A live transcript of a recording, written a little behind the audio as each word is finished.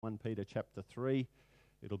1 Peter chapter 3.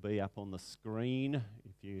 It'll be up on the screen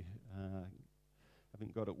if you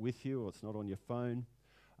haven't got it with you or it's not on your phone.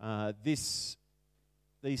 This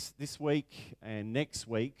week and next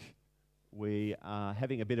week, we are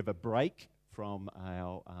having a bit of a break from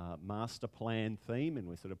our master plan theme, and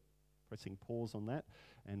we're sort of pressing pause on that,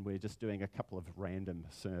 and we're just doing a couple of random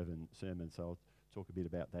sermons. So I'll talk a bit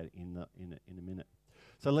about that in a minute.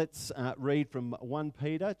 So let's read from 1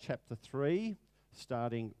 Peter chapter 3,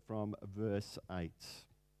 starting from verse 8.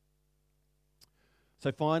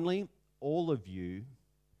 So finally, all of you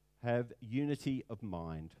have unity of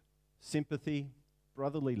mind, sympathy,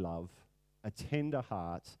 brotherly love, a tender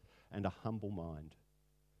heart, and a humble mind.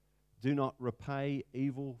 Do not repay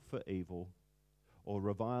evil for evil or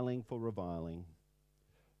reviling for reviling,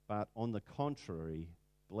 but on the contrary,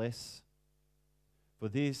 bless, for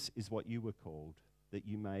this is what you were called, that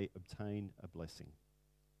you may obtain a blessing.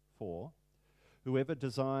 For whoever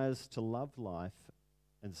desires to love life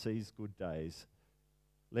and sees good days,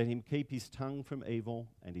 let him keep his tongue from evil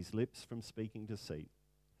and his lips from speaking deceit.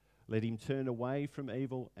 Let him turn away from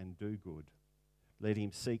evil and do good. Let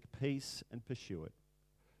him seek peace and pursue it.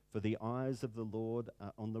 For the eyes of the Lord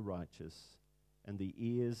are on the righteous, and his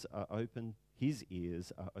ears are open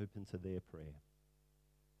to their prayer.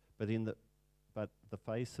 But the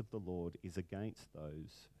face of the Lord is against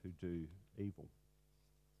those who do evil.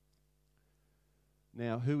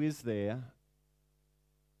 Now who is there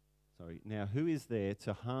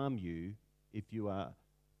to harm you if you are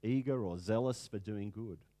eager or zealous for doing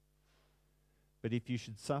good? But if you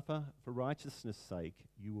should suffer for righteousness' sake,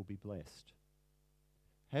 you will be blessed.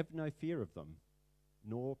 Have no fear of them,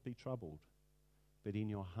 nor be troubled, but in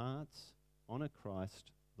your hearts honour Christ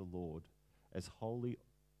the Lord as holy,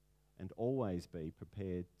 and always be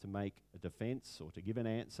prepared to make a defence or to give an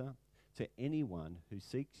answer to anyone who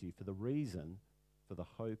seeks you for the reason for the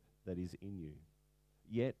hope that is in you.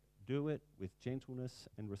 Yet do it with gentleness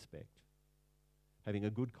and respect, having a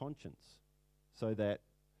good conscience, so that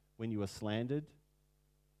when you are slandered,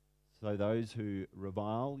 so those who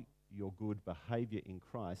revile your good behaviour in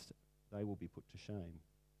Christ, they will be put to shame.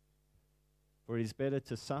 For it is better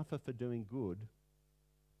to suffer for doing good,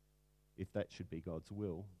 if that should be God's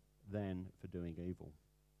will, than for doing evil.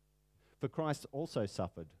 For Christ also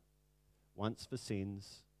suffered once for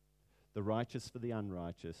sins, the righteous for the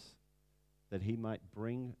unrighteous, that he might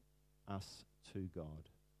bring us to God,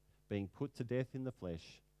 being put to death in the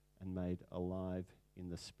flesh and made alive in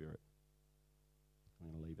the spirit. I'm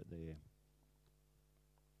going to leave it there.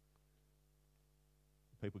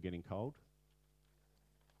 Are people getting cold?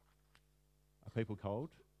 Are people cold?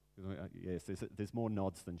 Yes, there's more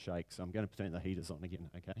nods than shakes, so I'm going to turn the heaters on again,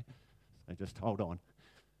 okay? So just hold on.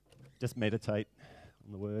 Just meditate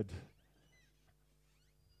on the word.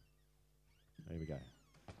 There we go.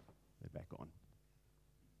 They're back on.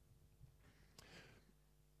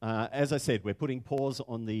 As I said, we're putting pause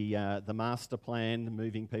on the master plan,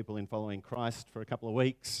 moving people in following Christ for a couple of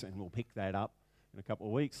weeks, and we'll pick that up in a couple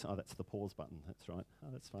of weeks. Oh, that's the pause button. That's right. Oh,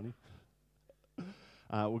 that's funny.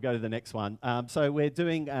 We'll go to the next one. So we're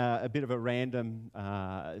doing a bit of a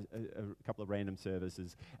couple of random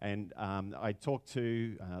services, and I talked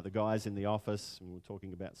to the guys in the office, and we were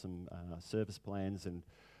talking about some service plans, and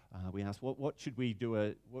we asked, what should we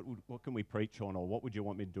do? What can we preach on, or what would you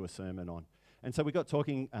want me to do a sermon on? And so we got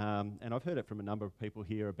talking, and I've heard it from a number of people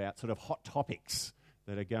here about sort of hot topics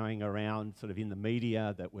that are going around sort of in the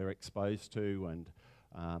media that we're exposed to, and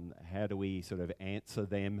how do we sort of answer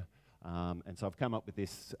them? And so I've come up with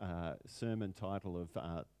this sermon title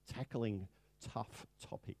of Tackling Tough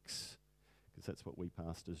Topics, because that's what we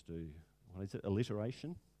pastors do. What is it?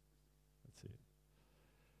 Alliteration? That's it.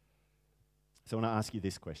 So I want to ask you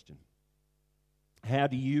this question. How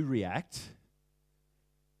do you react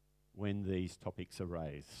when these topics are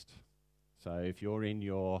raised? So if you're in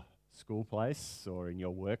your school place or in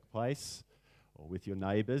your workplace or with your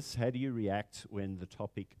neighbours, how do you react when the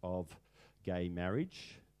topic of gay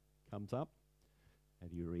marriage comes up? How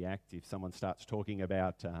do you react if someone starts talking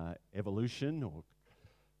about evolution? Or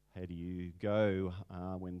how do you go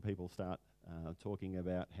when people start talking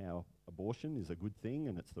about how abortion is a good thing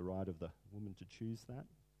and it's the right of the woman to choose that?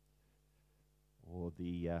 Or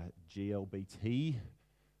the GLBT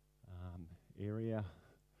area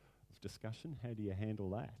of discussion, how do you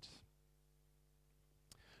handle that?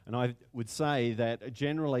 And I would say that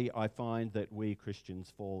generally I find that we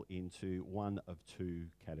Christians fall into one of two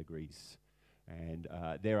categories, and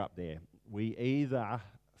they're up there. We either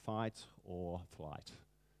fight or flight,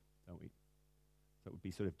 don't we? That would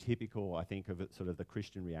be sort of typical, I think, of it, sort of the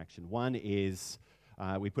Christian reaction. One is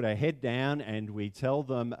We put our head down and we tell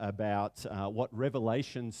them about what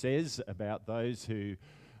Revelation says about those who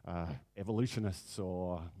evolutionists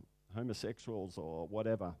or homosexuals or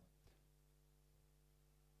whatever.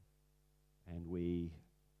 And we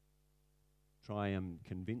try and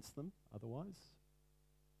convince them otherwise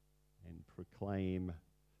and proclaim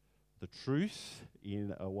the truth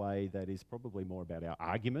in a way that is probably more about our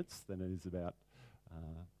arguments than it is about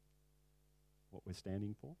what we're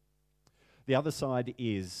standing for. The other side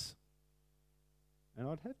is, and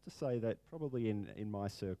I'd have to say that probably in my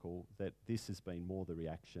circle that this has been more the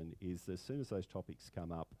reaction, is as soon as those topics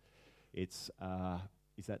come up, it's,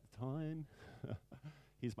 is that the time?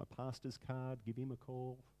 Here's my pastor's card, give him a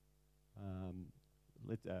call.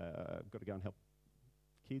 I've got to go and help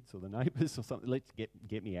kids or the neighbours or something. Let's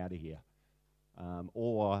get me out of here.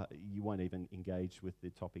 Or you won't even engage with the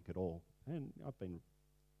topic at all. And I've been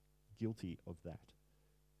guilty of that.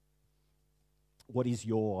 What is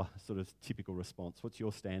your sort of typical response? What's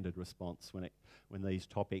your standard response when these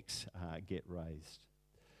topics get raised?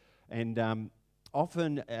 And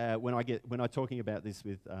often when I'm talking about this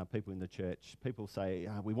with people in the church, people say,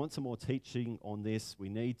 we want some more teaching on this. We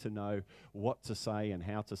need to know what to say and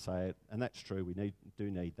how to say it. And that's true. We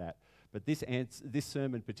do need that. But this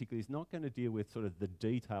sermon particularly is not going to deal with sort of the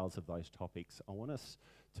details of those topics. I want us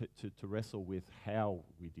to wrestle with how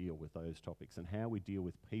we deal with those topics and how we deal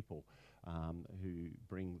with people who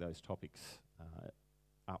bring those topics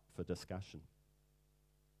up for discussion.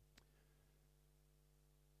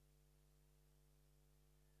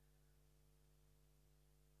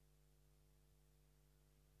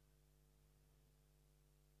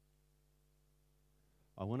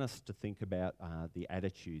 I want us to think about the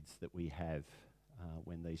attitudes that we have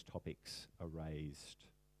when these topics are raised.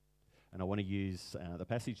 And I want to use the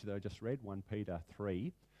passage that I just read, 1 Peter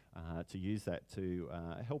 3, to use that to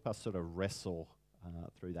help us sort of wrestle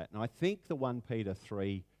through that. And I think the 1 Peter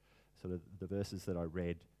 3, sort of the verses that I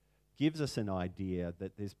read, gives us an idea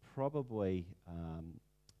that there's probably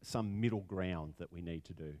some middle ground that we need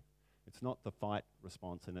to do. It's not the fight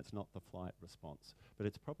response and it's not the flight response, but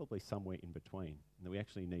it's probably somewhere in between, and that we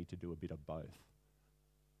actually need to do a bit of both.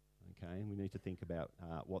 Okay, and we need to think about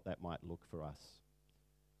what that might look for us.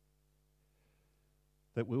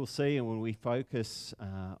 That we'll see, and when we focus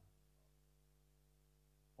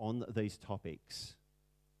on these topics,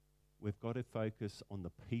 we've got to focus on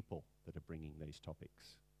the people that are bringing these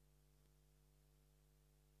topics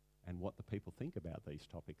and what the people think about these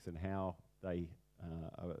topics and how they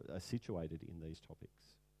are situated in these topics.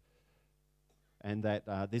 And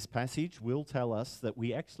that this passage will tell us that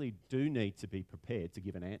we actually do need to be prepared to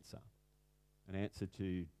give an answer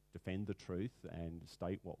to defend the truth and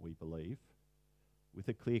state what we believe with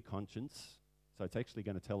a clear conscience. So it's actually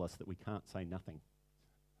going to tell us that we can't say nothing.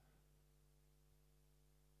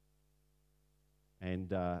 And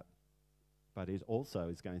but it also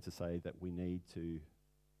is going to say that we need to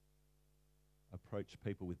approach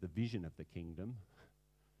people with the vision of the kingdom.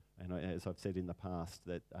 And as I've said in the past,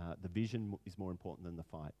 that the vision is more important than the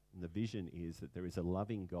fight. And the vision is that there is a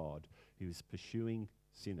loving God who is pursuing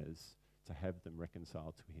sinners to have them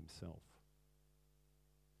reconciled to himself.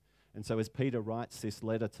 And so as Peter writes this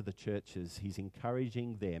letter to the churches, he's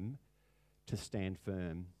encouraging them to stand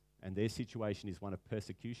firm. And their situation is one of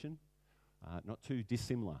persecution, not too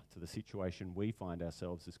dissimilar to the situation we find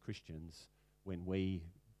ourselves as Christians when we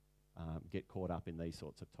get caught up in these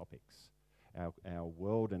sorts of topics. Our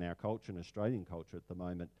world and our culture and Australian culture at the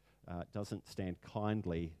moment doesn't stand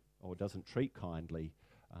kindly or doesn't treat kindly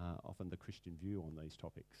often the Christian view on these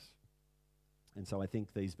topics. And so I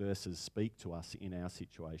think these verses speak to us in our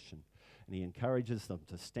situation. And he encourages them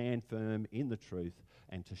to stand firm in the truth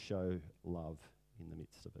and to show love in the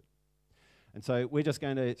midst of it. And so we're just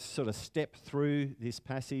going to sort of step through this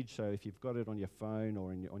passage. So if you've got it on your phone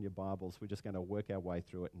or on your Bibles, we're just going to work our way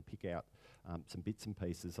through it and pick out some bits and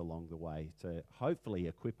pieces along the way to hopefully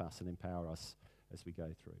equip us and empower us as we go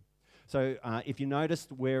through. So if you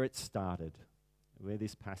noticed where it started, where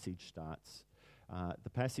this passage starts, the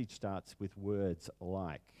passage starts with words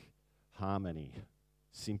like harmony,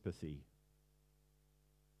 sympathy,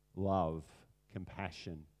 love,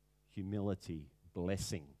 compassion, humility,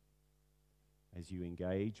 blessing. As you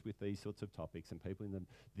engage with these sorts of topics and people in them,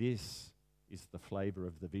 this is the flavour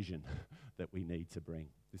of the vision that we need to bring.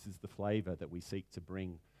 This is the flavour that we seek to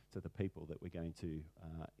bring to the people that we're going to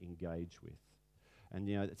engage with. And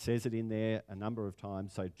you know, it says it in there a number of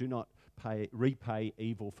times. So do not repay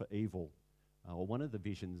evil for evil. Or one of the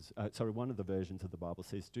versions of the Bible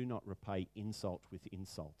says, do not repay insult with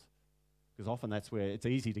insult. Because often that's where it's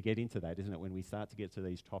easy to get into that, isn't it? When we start to get to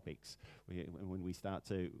these topics, when we start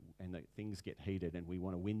to, and things get heated and we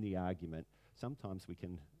want to win the argument, sometimes we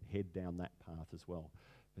can head down that path as well.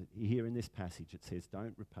 But here in this passage it says,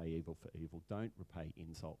 don't repay evil for evil, don't repay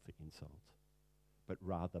insult for insult, but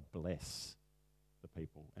rather bless the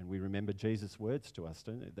people. And we remember Jesus' words to us,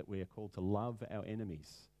 don't we? That we are called to love our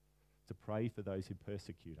enemies, to pray for those who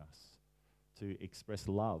persecute us, to express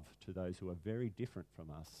love to those who are very different from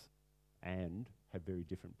us and have very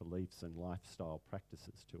different beliefs and lifestyle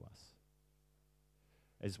practices to us.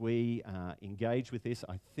 As we engage with this,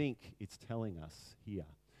 I think it's telling us here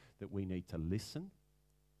that we need to listen,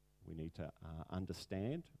 we need to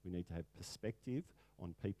understand, we need to have perspective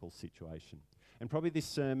on people's situation. And probably this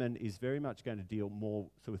sermon is very much going to deal more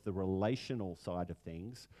with the relational side of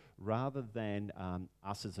things, rather than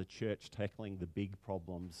us as a church tackling the big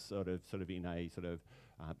problems sort of in a sort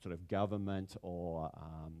of government or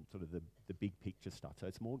sort of the big picture stuff. So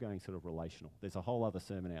it's more going sort of relational. There's a whole other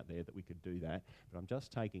sermon out there that we could do that, but I'm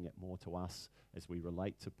just taking it more to us as we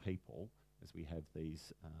relate to people, as we have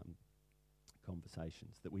these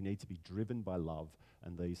conversations, that we need to be driven by love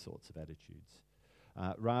and these sorts of attitudes.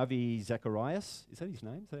 Ravi Zacharias, is that his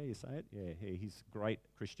name? Is that how you say it? Yeah, he's a great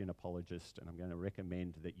Christian apologist, and I'm going to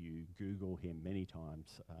recommend that you Google him many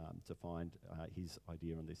times to find his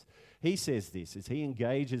idea on this. He says this, as he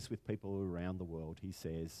engages with people around the world, he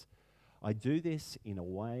says, I do this in a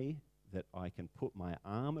way that I can put my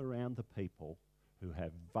arm around the people who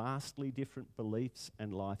have vastly different beliefs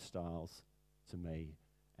and lifestyles to me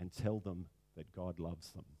and tell them that God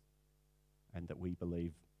loves them and that we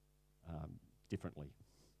believe differently.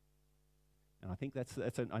 And I think that's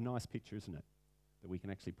a nice picture, isn't it? That we can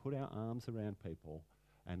actually put our arms around people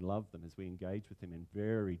and love them as we engage with them in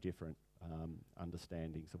very different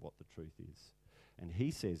understandings of what the truth is. And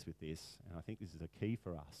he says with this, and I think this is a key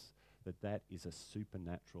for us, that is a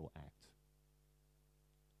supernatural act.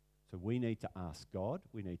 So we need to ask God,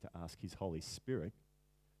 we need to ask his Holy Spirit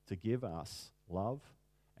to give us love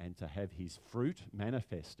and to have his fruit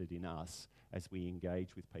manifested in us as we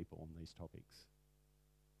engage with people on these topics.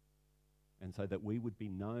 And so that we would be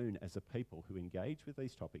known as a people who engage with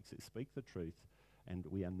these topics, that speak the truth, and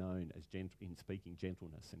we are known as in speaking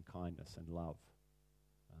gentleness and kindness and love.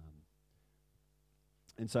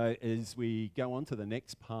 And so as we go on to the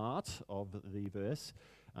next part of the verse,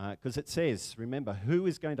 because it says, remember, who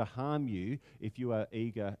is going to harm you if you are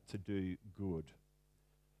eager to do good?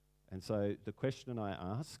 And so the question I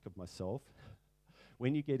ask of myself,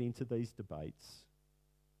 when you get into these debates,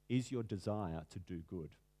 is your desire to do good,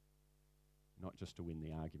 not just to win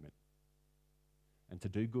the argument? And to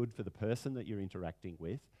do good for the person that you're interacting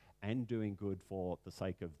with and doing good for the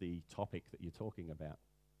sake of the topic that you're talking about.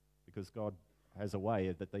 Because God has a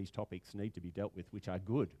way that these topics need to be dealt with which are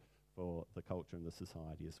good for the culture and the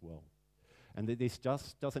society as well. And that this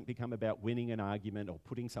just doesn't become about winning an argument or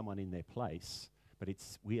putting someone in their place, but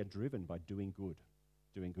we are driven by doing good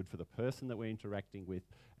for the person that we're interacting with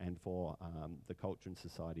and for the culture and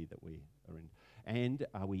society that we are in. And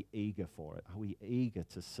are we eager for it? Are we eager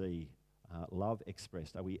to see love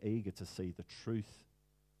expressed? Are we eager to see the truth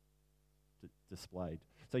displayed?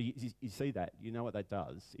 So you see that, you know what that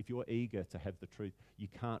does. If you're eager to have the truth, you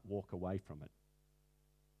can't walk away from it.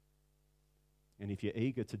 And if you're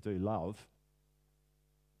eager to do love,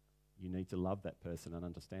 you need to love that person and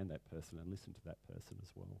understand that person and listen to that person as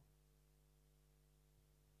well.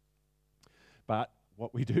 But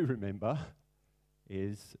what we do remember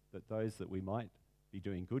is that those that we might be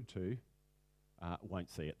doing good to won't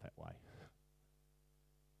see it that way.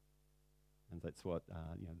 And that's what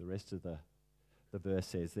the rest of the verse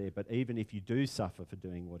says there. But even if you do suffer for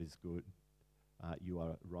doing what is good, you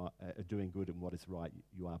are right, doing good and what is right,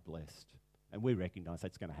 you are blessed. And we recognise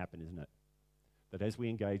that's going to happen, isn't it? That as we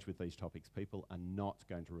engage with these topics, people are not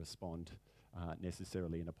going to respond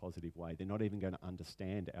necessarily in a positive way. They're not even going to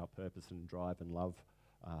understand our purpose and drive and love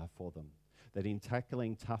for them. That in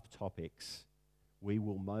tackling tough topics, we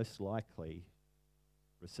will most likely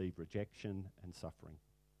receive rejection and suffering.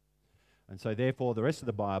 And so therefore, the rest of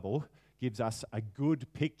the Bible gives us a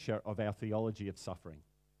good picture of our theology of suffering.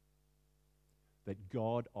 That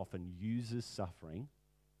God often uses suffering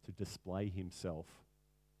to display himself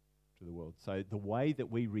to the world. So the way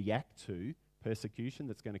that we react to persecution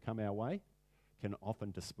that's going to come our way can often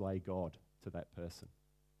display God to that person.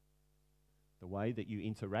 The way that you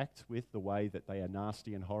interact with, the way that they are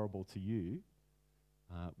nasty and horrible to you,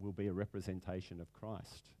 will be a representation of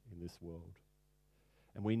Christ in this world.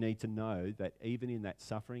 And we need to know that even in that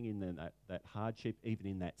suffering, in that hardship, even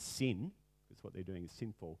in that sin, because what they're doing is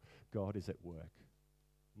sinful, God is at work.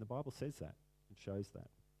 And the Bible says that. It shows that.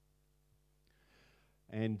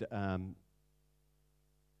 And,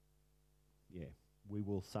 we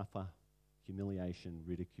will suffer humiliation,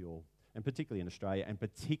 ridicule, and particularly in Australia, and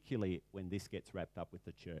particularly when this gets wrapped up with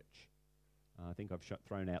the church. I think I've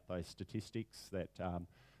thrown out those statistics that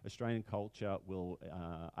Australian culture will,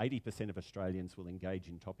 80% of Australians will engage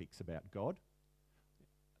in topics about God.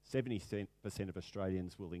 70% of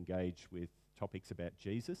Australians will engage with topics about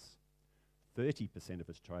Jesus. 30% of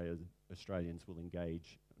Australians will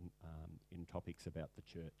engage in topics about the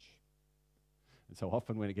church. And so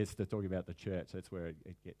often when it gets to talking about the church, that's where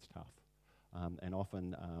it gets tough. And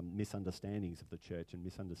often misunderstandings of the church and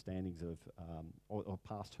misunderstandings of or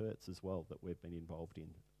past hurts as well that we've been involved in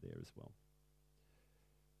there as well.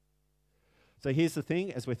 So here's the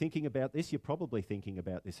thing, as we're thinking about this, you're probably thinking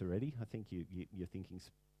about this already. I think your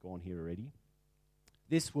thinking's gone here already.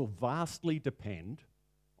 This will vastly depend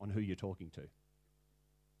on who you're talking to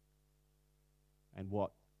and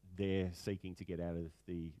what they're seeking to get out of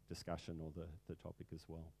the discussion or the topic as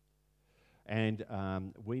well. And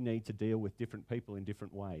we need to deal with different people in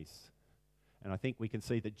different ways. And I think we can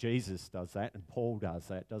see that Jesus does that and Paul does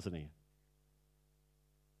that, doesn't he?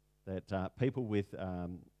 That people with,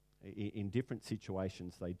 in different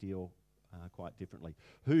situations, they deal quite differently.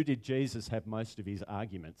 Who did Jesus have most of his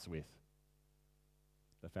arguments with?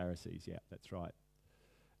 The Pharisees, yeah, that's right.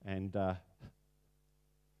 And I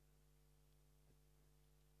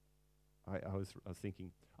was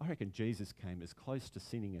thinking, I reckon Jesus came as close to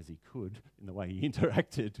sinning as he could in the way he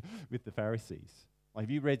interacted with the Pharisees. Like, have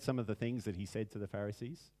you read some of the things that he said to the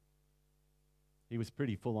Pharisees? He was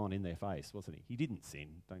pretty full on in their face, wasn't he? He didn't sin.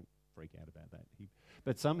 Don't freak out about that.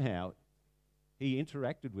 But somehow he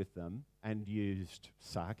interacted with them and used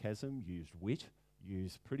sarcasm, used wit,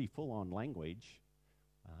 used pretty full on language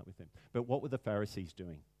with them. But what were the Pharisees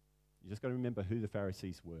doing? You just got to remember who the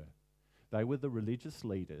Pharisees were. They were the religious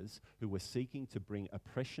leaders who were seeking to bring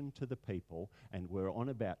oppression to the people and were on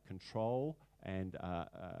about control and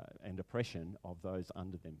oppression of those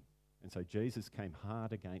under them. And so Jesus came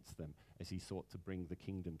hard against them as he sought to bring the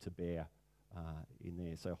kingdom to bear in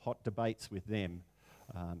there. So hot debates with them.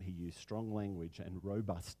 He used strong language and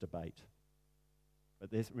robust debate. But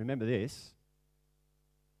remember this,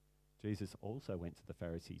 Jesus also went to the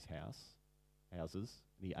Pharisees' houses,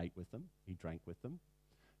 and he ate with them, he drank with them.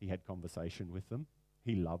 He had conversation with them.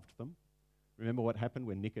 He loved them. Remember what happened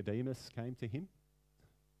when Nicodemus came to him?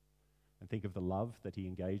 And think of the love that he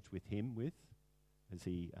engaged with him with as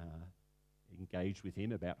he engaged with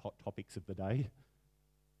him about hot topics of the day.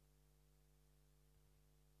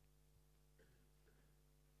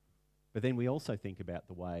 But then we also think about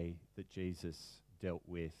the way that Jesus dealt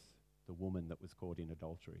with the woman that was caught in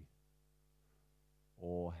adultery.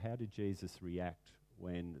 Or how did Jesus react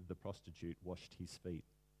when the prostitute washed his feet?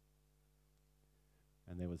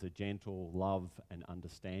 And there was a gentle love and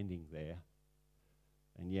understanding there.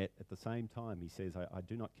 And yet, at the same time, he says, I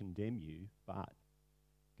do not condemn you, but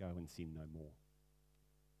go and sin no more.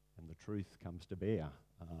 And the truth comes to bear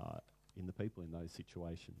in the people in those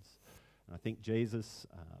situations. And I think Jesus,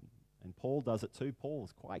 and Paul does it too, Paul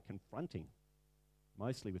is quite confronting,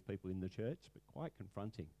 mostly with people in the church, but quite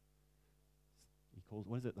confronting. He calls,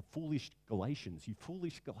 what is it, the foolish Galatians. You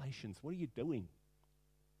foolish Galatians, what are you doing?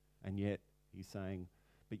 And yet, he's saying,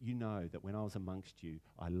 but you know that when I was amongst you,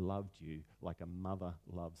 I loved you like a mother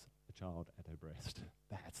loves a child at her breast.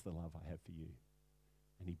 That's the love I have for you.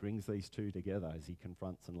 And he brings these two together as he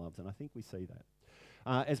confronts and loves. And I think we see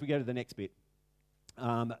that. As we go to the next bit,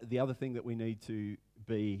 the other thing that we need to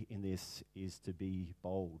be in this is to be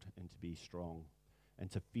bold and to be strong and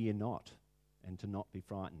to fear not and to not be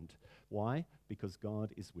frightened. Why? Because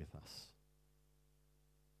God is with us.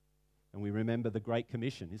 And we remember the Great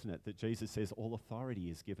Commission, isn't it? That Jesus says, all authority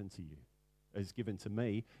is given to you, is given to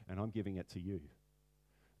me, and I'm giving it to you.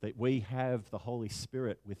 That we have the Holy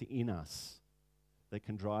Spirit within us that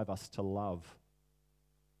can drive us to love.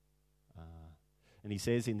 And he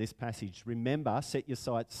says in this passage, remember, set your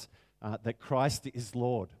sights that Christ is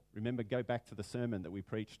Lord. Remember, go back to the sermon that we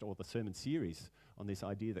preached, or the sermon series, on this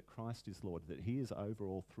idea that Christ is Lord, that he is over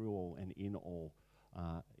all, through all, and in all.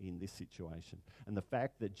 In this situation. And the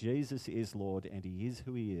fact that Jesus is Lord and he is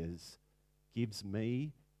who he is gives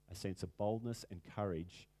me a sense of boldness and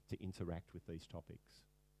courage to interact with these topics.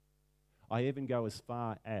 I even go as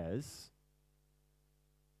far as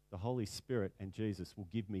the Holy Spirit and Jesus will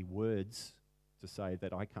give me words to say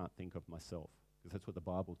that I can't think of myself, because that's what the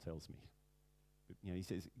Bible tells me. But, he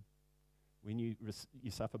says, when you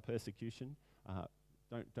suffer persecution,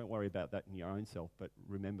 Don't worry about that in your own self, but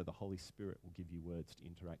remember the Holy Spirit will give you words to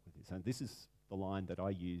interact with this. And this is the line that I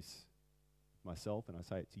use myself, and I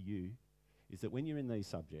say it to you, is that when you're in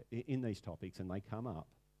these topics and they come up,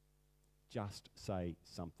 just say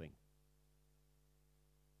something.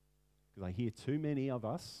 Because I hear too many of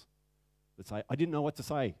us that say, I didn't know what to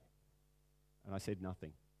say. And I said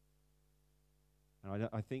nothing. And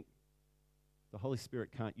I think the Holy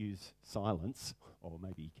Spirit can't use silence, or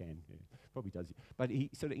maybe he can, probably does. But he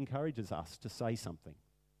sort of encourages us to say something.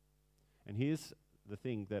 And here's the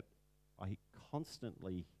thing that I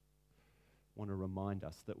constantly want to remind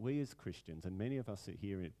us, that we as Christians, and many of us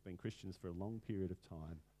here have been Christians for a long period of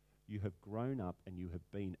time, you have grown up and you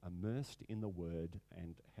have been immersed in the Word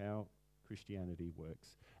and how Christianity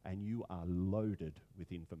works, and you are loaded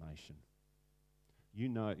with information. You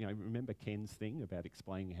know, remember Ken's thing about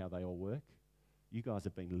explaining how they all work? You guys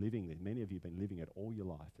have been living it. Many of you have been living it all your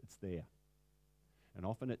life. It's there. And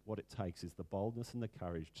often what it takes is the boldness and the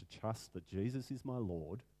courage to trust that Jesus is my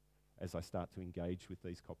Lord as I start to engage with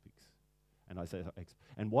these topics.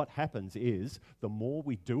 And what happens is, the more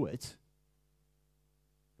we do it,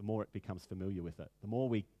 the more it becomes familiar with it. The more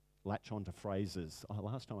we latch onto phrases. Oh,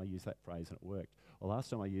 last time I used that phrase and it worked. Or last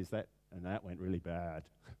time I used that and that went really bad.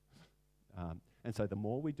 And so the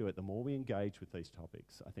more we do it, the more we engage with these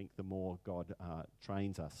topics, I think the more God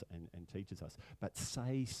trains us and teaches us. But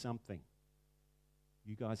say something.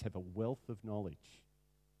 You guys have a wealth of knowledge.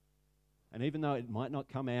 And even though it might not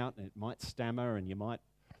come out and it might stammer and you might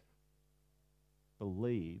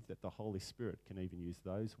believe that the Holy Spirit can even use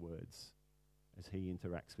those words as he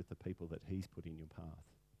interacts with the people that he's put in your path.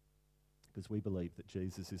 Because we believe that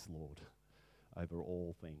Jesus is Lord over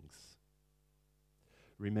all things.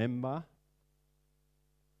 Remember,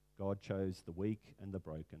 God chose the weak and the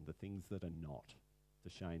broken, the things that are not, to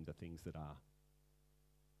shame the things that are.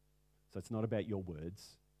 So it's not about your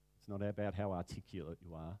words. It's not about how articulate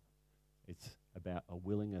you are. It's about a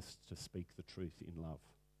willingness to speak the truth in love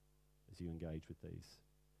as you engage with these.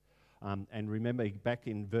 And remember, back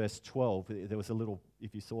in verse 12, there was a little,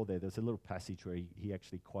 if you saw there's a little passage where he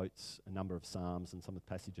actually quotes a number of Psalms and some of the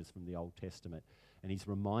passages from the Old Testament. And he's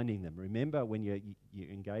reminding them, remember when you're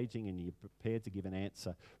engaging and you're prepared to give an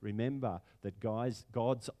answer, remember that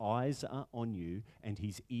God's eyes are on you and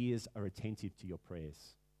his ears are attentive to your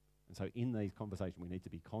prayers. And so in these conversations, we need to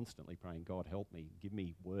be constantly praying, God, help me, give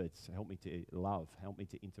me words, help me to love, help me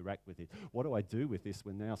to interact with it. What do I do with this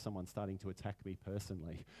when now someone's starting to attack me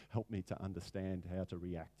personally? Help me to understand how to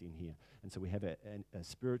react in here. And so we have a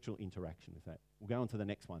spiritual interaction with that. We'll go on to the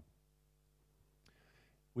next one,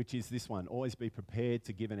 which is this one. Always be prepared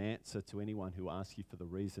to give an answer to anyone who asks you for the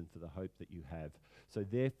reason for the hope that you have. So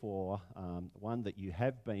therefore, one, that you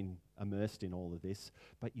have been immersed in all of this,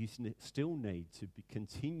 but you still need to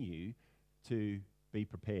continue to be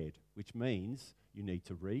prepared, which means you need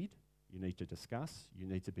to read, you need to discuss, you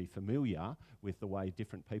need to be familiar with the way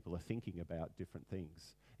different people are thinking about different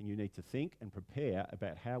things. And you need to think and prepare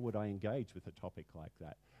about how would I engage with a topic like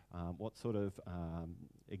that? What sort of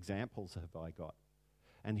examples have I got?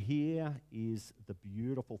 And here is the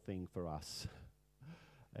beautiful thing for us,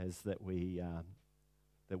 as that we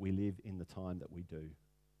live in the time that we do.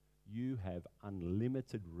 You have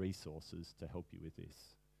unlimited resources to help you with this.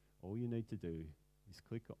 All you need to do is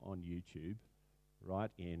click on YouTube,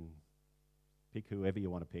 write in, pick whoever you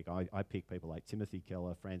want to pick. I pick people like Timothy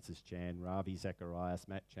Keller, Francis Chan, Ravi Zacharias,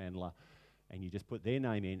 Matt Chandler, and you just put their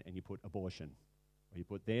name in and you put abortion. Or you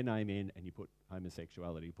put their name in and you put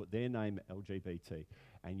homosexuality. You put their name LGBT,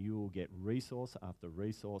 and you will get resource after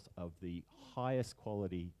resource of the highest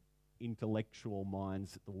quality intellectual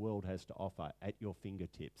minds that the world has to offer at your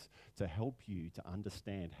fingertips to help you to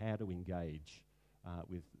understand how to engage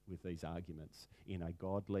with these arguments in a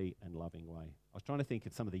godly and loving way. I was trying to think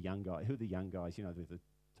of some of the young guys. Who are the young guys, with the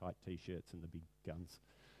tight T-shirts and the big guns?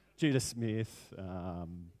 Judah Smith,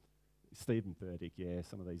 Stephen Furtick,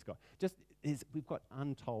 some of these guys. We've got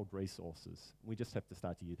untold resources. We just have to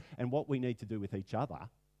start to use. And what we need to do with each other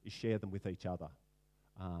is share them with each other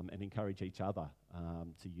and encourage each other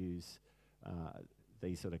to use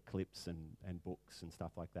these sort of clips and books and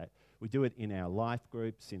stuff like that. We do it in our life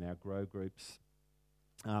groups, in our grow groups.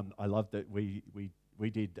 I love that we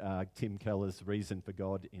did Tim Keller's Reason for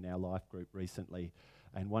God in our life group recently.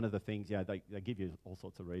 And one of the things, they give you all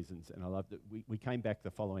sorts of reasons. And I love that we came back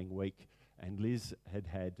the following week, and Liz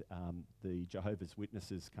had the Jehovah's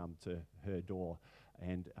Witnesses come to her door,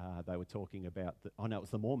 and they were talking about, it was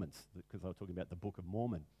the Mormons, because they were talking about the Book of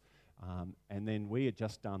Mormon. And then we had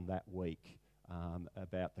just done that week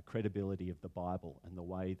about the credibility of the Bible and the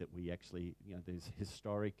way that we actually, there's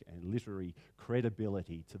historic and literary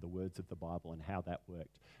credibility to the words of the Bible and how that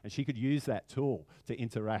worked. And she could use that tool to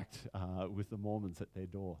interact with the Mormons at their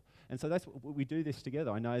door. And so that's what we do this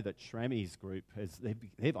together. I know that Shramy's group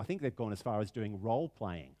I think they've gone as far as doing role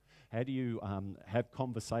playing. How do you have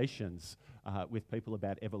conversations with people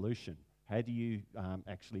about evolution? How do you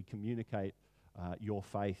actually communicate your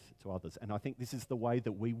faith to others? And I think this is the way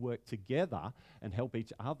that we work together and help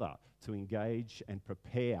each other to engage and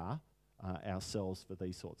prepare ourselves for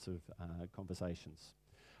these sorts of conversations.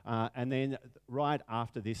 And then right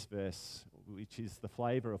after this verse, which is the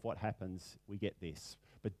flavour of what happens, we get this.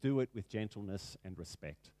 But do it with gentleness and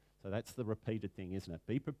respect. So that's the repeated thing, isn't it?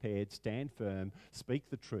 Be prepared, stand firm,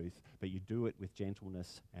 speak the truth, but you do it with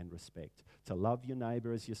gentleness and respect. To love your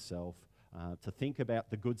neighbour as yourself, to think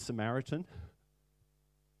about the Good Samaritan,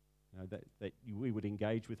 that we would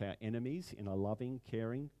engage with our enemies in a loving,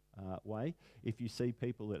 caring way. If you see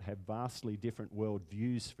people that have vastly different world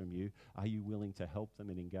views from you, are you willing to help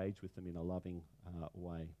them and engage with them in a loving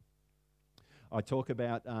way? I talk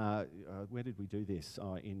about, where did we do this?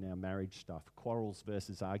 In our marriage stuff, quarrels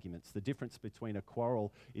versus arguments. The difference between a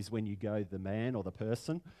quarrel is when you go the man or the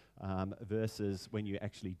person versus when you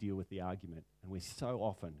actually deal with the argument. And we so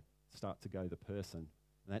often start to go the person,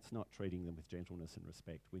 and that's not treating them with gentleness and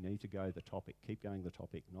respect. We need to go the topic, keep going the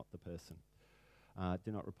topic, not the person.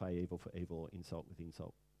 Do not repay evil for evil, insult with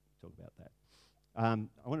insult. Talk about that. I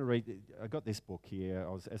want to read, I got this book here.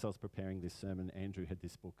 As I was preparing this sermon, Andrew had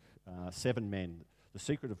this book, Seven Men, The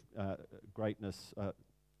Secret of Greatness,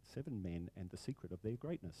 7 Men and the Secret of Their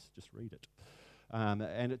Greatness. Just read it.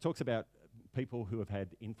 And it talks about people who have had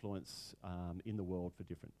influence in the world for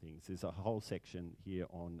different things. There's a whole section here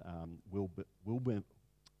on William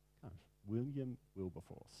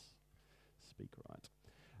Wilberforce. Speak right.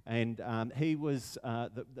 And he was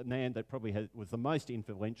the man that probably was the most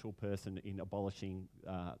influential person in abolishing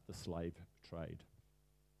the slave trade.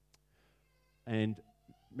 And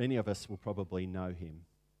many of us will probably know him.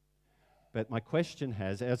 But my question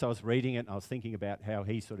as I was reading it, I was thinking about how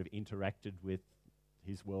he sort of interacted with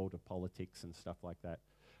his world of politics and stuff like that.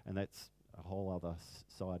 And that's a whole other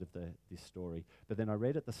side of this story. But then I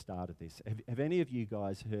read at the start of this, have any of you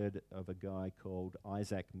guys heard of a guy called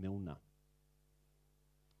Isaac Milner?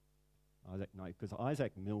 Because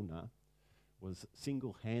Isaac Milner was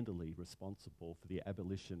single-handedly responsible for the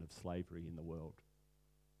abolition of slavery in the world.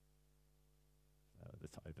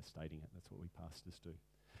 That's overstating it. That's what we pastors do.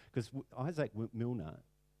 Because Isaac Milner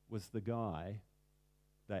was the guy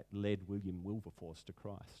that led William Wilberforce to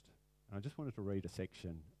Christ. And I just wanted to read a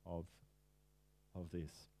section of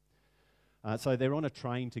this. So they're on a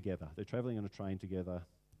train together. They're travelling on a train together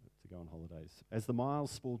to go on holidays. As the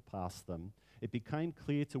miles spooled past them, it became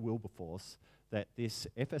clear to Wilberforce that this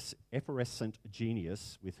effervescent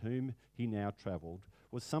genius with whom he now travelled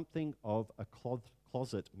was something of a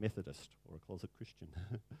closet Methodist or a closet Christian.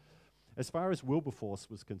 As far as Wilberforce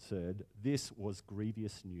was concerned, this was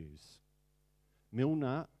grievous news.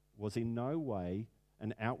 Milner was in no way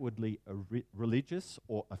an outwardly religious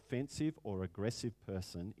or offensive or aggressive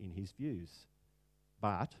person in his views,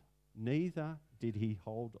 but neither did he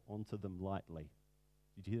hold onto them lightly.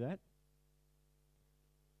 Did you hear that?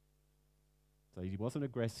 So he wasn't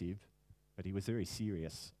aggressive, but he was very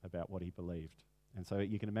serious about what he believed. And so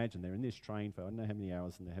you can imagine they're in this train for I don't know how many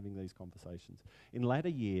hours and they're having these conversations. In latter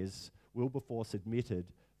years, Wilberforce admitted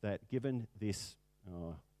that given this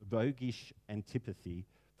voguish antipathy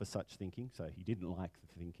for such thinking, so he didn't like the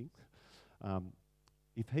thinking,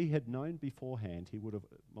 if he had known beforehand, he would have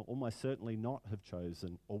almost certainly not have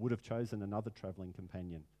chosen or would have chosen another travelling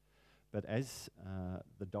companion. But as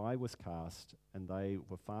the die was cast and they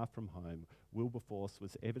were far from home, Wilberforce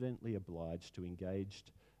was evidently obliged to engage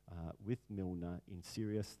with Milner in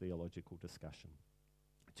serious theological discussion.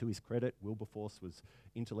 To his credit, Wilberforce was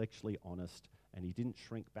intellectually honest and he didn't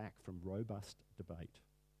shrink back from robust debate.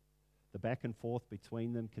 The back and forth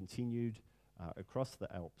between them continued across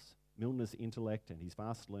the Alps. Milner's intellect and his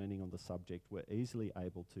vast learning on the subject were easily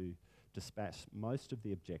able to dispatch most of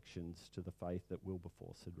the objections to the faith that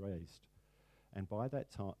Wilberforce had raised. And by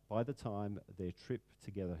the time their trip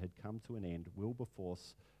together had come to an end,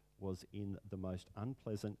 Wilberforce was in the most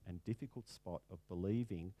unpleasant and difficult spot of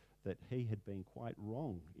believing that he had been quite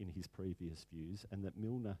wrong in his previous views and that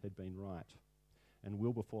Milner had been right. And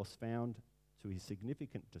Wilberforce found, to his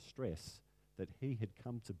significant distress, that he had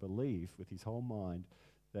come to believe with his whole mind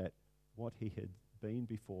that what he had been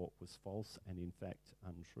before was false and in fact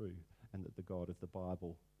untrue, and that the God of the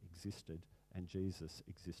Bible existed and Jesus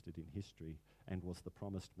existed in history and was the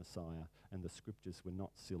promised Messiah, and the scriptures were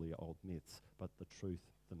not silly old myths, but the truth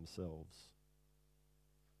themselves.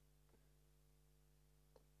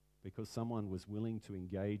 Because someone was willing to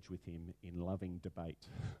engage with him in loving debate.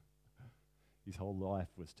 His whole life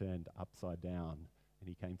was turned upside down, and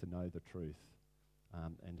he came to know the truth.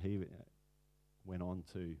 And he went on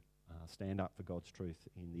to stand up for God's truth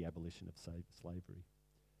in the abolition of slavery.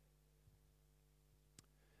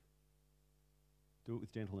 Do it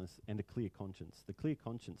with gentleness and a clear conscience. The clear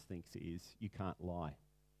conscience thinks is you can't lie.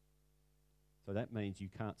 So that means you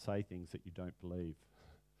can't say things that you don't believe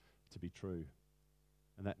to be true.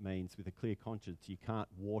 And that means with a clear conscience you can't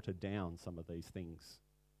water down some of these things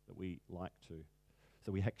that we like to.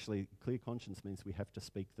 So clear conscience means we have to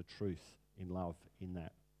speak the truth in love in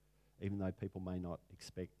that, even though people may not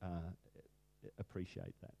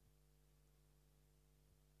appreciate that.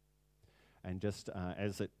 And just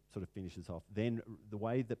as it sort of finishes off, then the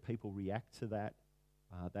way that people react to that,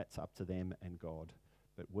 that's up to them and God.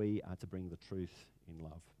 But we are to bring the truth in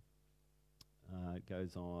love. It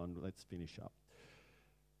goes on, let's finish up.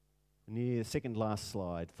 Near second last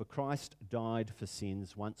slide. For Christ died for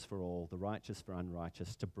sins once for all, the righteous for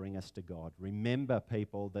unrighteous, to bring us to God. Remember,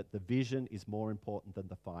 people, that the vision is more important than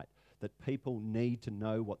the fight. That people need to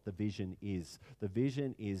know what the vision is. The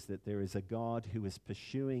vision is that there is a God who is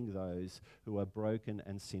pursuing those who are broken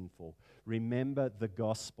and sinful. Remember the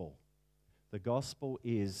gospel. The gospel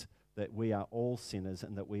is that we are all sinners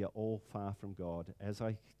and that we are all far from God. As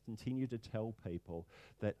I continue to tell people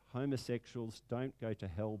that homosexuals don't go to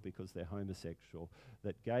hell because they're homosexual,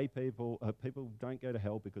 that gay people don't go to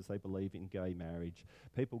hell because they believe in gay marriage.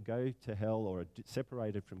 People go to hell or are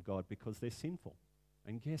separated from God because they're sinful.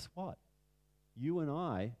 And guess what? You and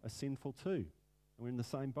I are sinful too. And we're in the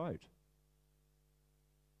same boat.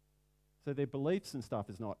 So their beliefs and stuff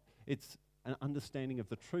is not, it's an understanding of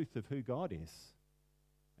the truth of who God is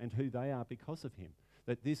and who they are because of him.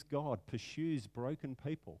 That this God pursues broken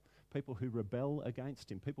people, people who rebel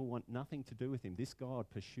against him, people who want nothing to do with him. This God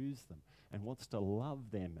pursues them and wants to love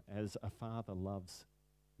them as a father loves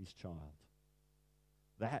his child.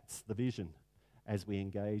 That's the vision as we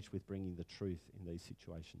engage with bringing the truth in these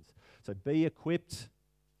situations. So be equipped,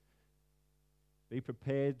 be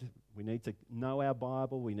prepared. We need to know our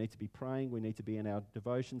Bible, we need to be praying, we need to be in our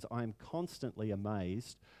devotions. I am constantly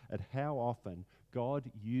amazed at how often God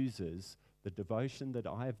uses the devotion that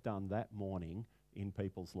I have done that morning in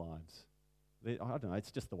people's lives. I don't know,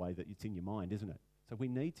 it's just the way that it's in your mind, isn't it? So we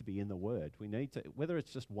need to be in the Word. We need to, whether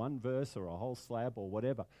it's just one verse or a whole slab or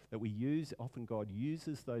whatever, that we use, often God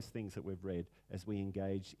uses those things that we've read as we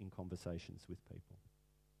engage in conversations with people.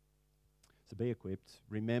 So be equipped.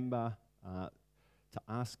 Remember to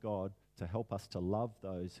ask God to help us to love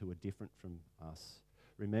those who are different from us.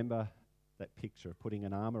 Remember that picture of putting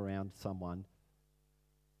an arm around someone,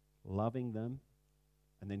 loving them,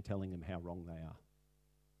 and then telling them how wrong they are.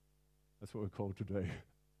 That's what we're called to do.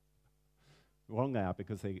 Wrong they are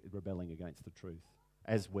because they're rebelling against the truth,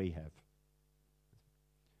 as we have.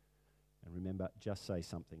 And remember, just say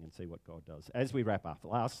something and see what God does. As we wrap up,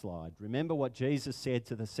 last slide. Remember what Jesus said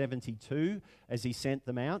to the 72 as he sent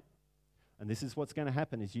them out? And this is what's going to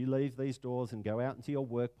happen as you leave these doors and go out into your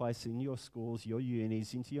workplace, in your schools, your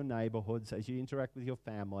unis, into your neighborhoods, as you interact with your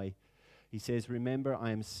family. He says, remember,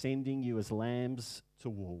 I am sending you as lambs to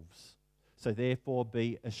wolves. So therefore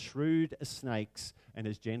be as shrewd as snakes and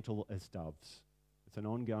as gentle as doves. It's an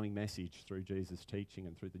ongoing message through Jesus' teaching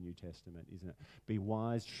and through the New Testament, isn't it? Be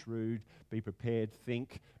wise, shrewd, be prepared,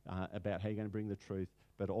 think about how you're going to bring the truth,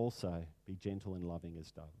 but also be gentle and loving as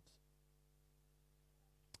doves.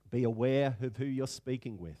 Be aware of who you're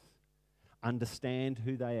speaking with. Understand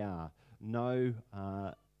who they are. Know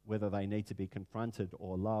whether they need to be confronted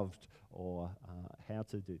or loved or how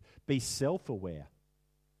to do. Be self-aware.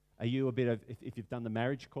 Are you a bit of, if you've done the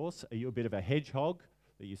marriage course, are you a bit of a hedgehog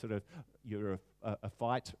that you're a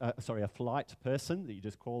flight person that you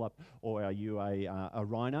just call up, or are you a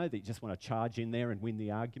rhino that you just want to charge in there and win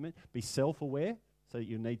the argument? Be self-aware, so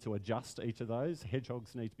you need to adjust each of those.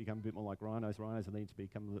 Hedgehogs need to become a bit more like rhinos. Rhinos need to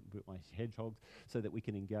become a little bit like hedgehogs, so that we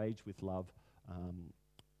can engage with love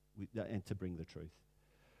and to bring the truth.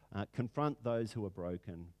 Confront those who are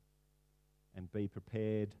broken, and be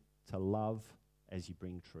prepared to love as you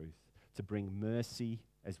bring truth, to bring mercy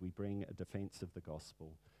as we bring a defense of the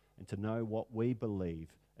gospel, and to know what we believe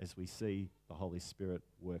as we see the Holy Spirit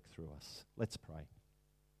work through us. Let's pray.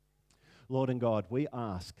 Lord and God, we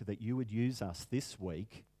ask that you would use us this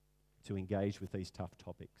week to engage with these tough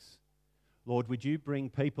topics. Lord, would you bring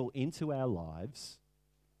people into our lives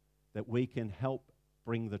that we can help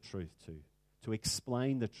bring the truth to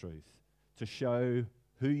explain the truth, to show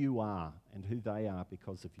who you are and who they are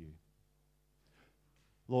because of you.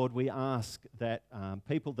 Lord, we ask that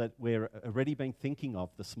people that we're already been thinking of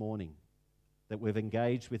this morning, that we've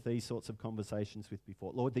engaged with these sorts of conversations with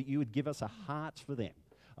before, Lord, that you would give us a heart for them,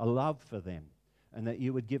 a love for them, and that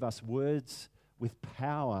you would give us words with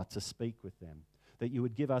power to speak with them, that you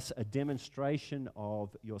would give us a demonstration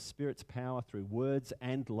of your Spirit's power through words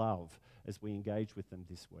and love as we engage with them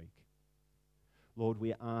this week. Lord,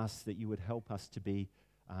 we ask that you would help us to be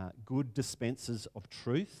good dispensers of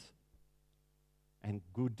truth and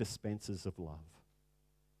good dispensers of love.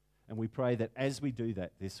 And we pray that as we do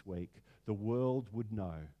that this week, the world would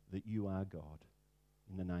know that you are God.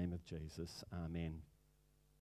 In the name of Jesus, amen.